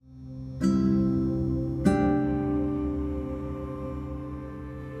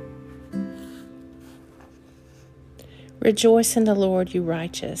Rejoice in the Lord, you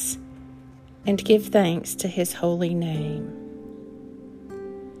righteous, and give thanks to his holy name.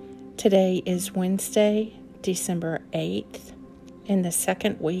 Today is Wednesday, December 8th, in the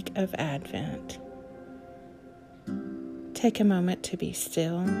second week of Advent. Take a moment to be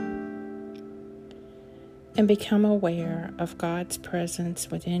still and become aware of God's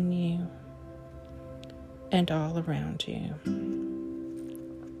presence within you and all around you.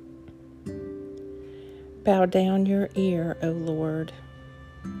 Bow down your ear, O Lord,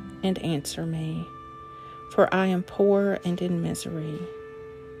 and answer me, for I am poor and in misery.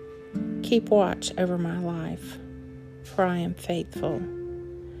 Keep watch over my life, for I am faithful.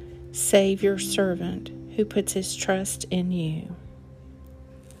 Save your servant who puts his trust in you.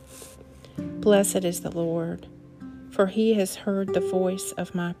 Blessed is the Lord, for he has heard the voice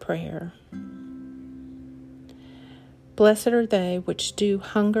of my prayer. Blessed are they which do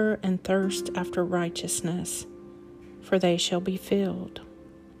hunger and thirst after righteousness, for they shall be filled.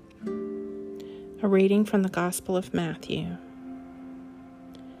 A reading from the Gospel of Matthew.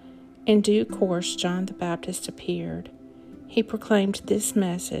 In due course, John the Baptist appeared. He proclaimed this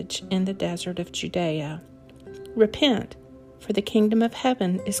message in the desert of Judea: Repent, for the kingdom of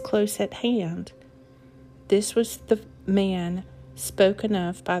heaven is close at hand. This was the man spoken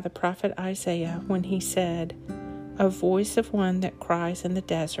of by the prophet Isaiah when he said, A voice of one that cries in the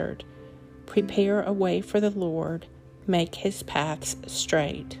desert, Prepare a way for the Lord, make his paths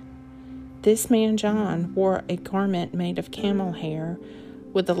straight. This man John wore a garment made of camel hair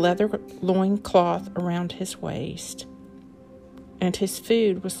with a leather loincloth around his waist, and his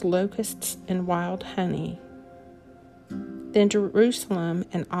food was locusts and wild honey. Then Jerusalem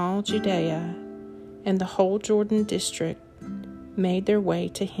and all Judea and the whole Jordan district made their way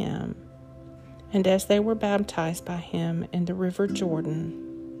to him, and as they were baptized by him in the river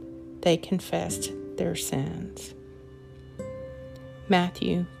Jordan, they confessed their sins.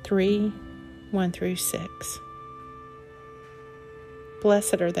 Matthew 3:1-6.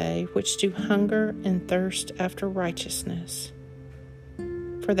 Blessed are they which do hunger and thirst after righteousness,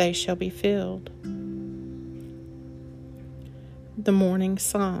 for they shall be filled. The Morning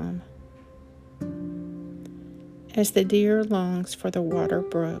Psalm. As the deer longs for the water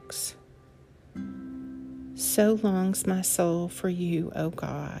brooks, so longs my soul for you, O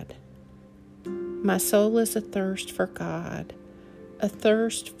God. My soul is athirst for God,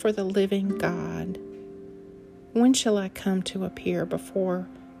 athirst for the living God. When shall I come to appear before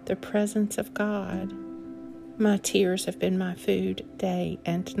the presence of God? My tears have been my food day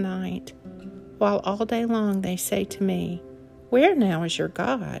and night, while all day long they say to me, Where now is your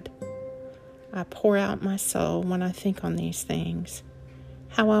God? I pour out my soul when I think on these things,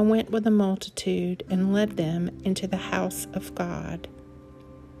 how I went with a multitude and led them into the house of God.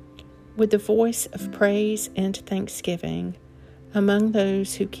 With the voice of praise and thanksgiving among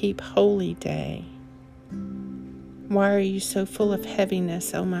those who keep holy day. Why are you so full of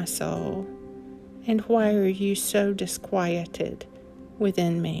heaviness, O my soul? And why are you so disquieted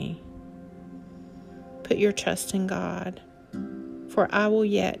within me? Put your trust in God, for I will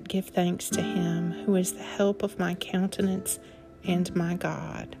yet give thanks to him who is the help of my countenance and my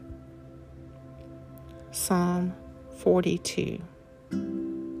God. Psalm 42.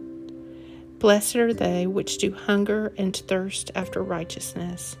 Blessed are they which do hunger and thirst after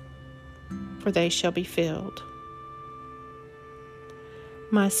righteousness, for they shall be filled.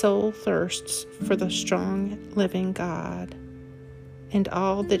 My soul thirsts for the strong living God, and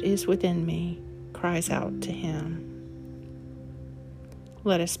all that is within me cries out to him.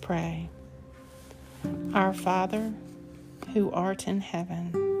 Let us pray. Our Father, who art in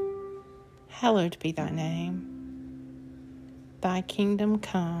heaven, hallowed be thy name. Thy kingdom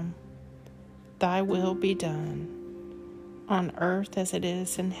come, thy will be done, on earth as it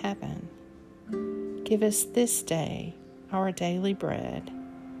is in heaven. Give us this day our daily bread,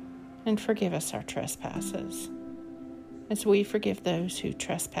 and forgive us our trespasses, as we forgive those who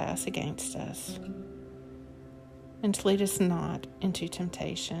trespass against us. And lead us not into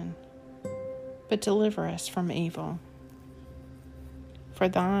temptation, but deliver us from evil. For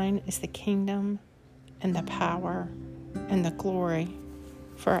thine is the kingdom, and the power, and the glory,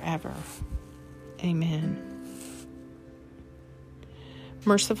 forever. Amen.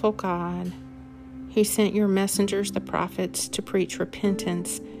 Merciful God, who sent your messengers, the prophets, to preach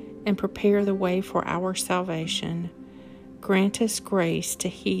repentance and prepare the way for our salvation, grant us grace to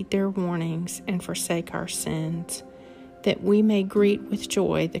heed their warnings and forsake our sins, that we may greet with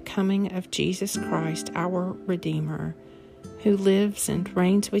joy the coming of Jesus Christ, our Redeemer, who lives and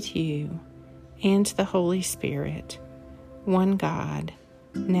reigns with you and the Holy Spirit, one God,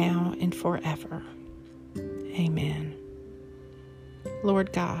 now and forever. Amen.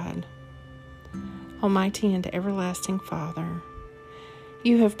 Lord God, Almighty and everlasting Father,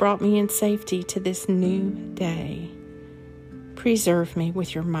 you have brought me in safety to this new day. Preserve me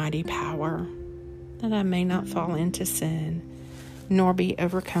with your mighty power, that I may not fall into sin, nor be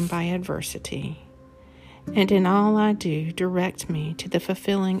overcome by adversity. And in all I do, direct me to the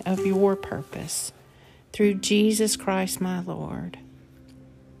fulfilling of your purpose, through Jesus Christ my Lord.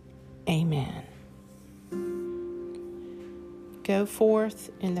 Amen. Go forth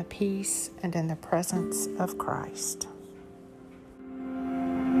in the peace and in the presence of Christ.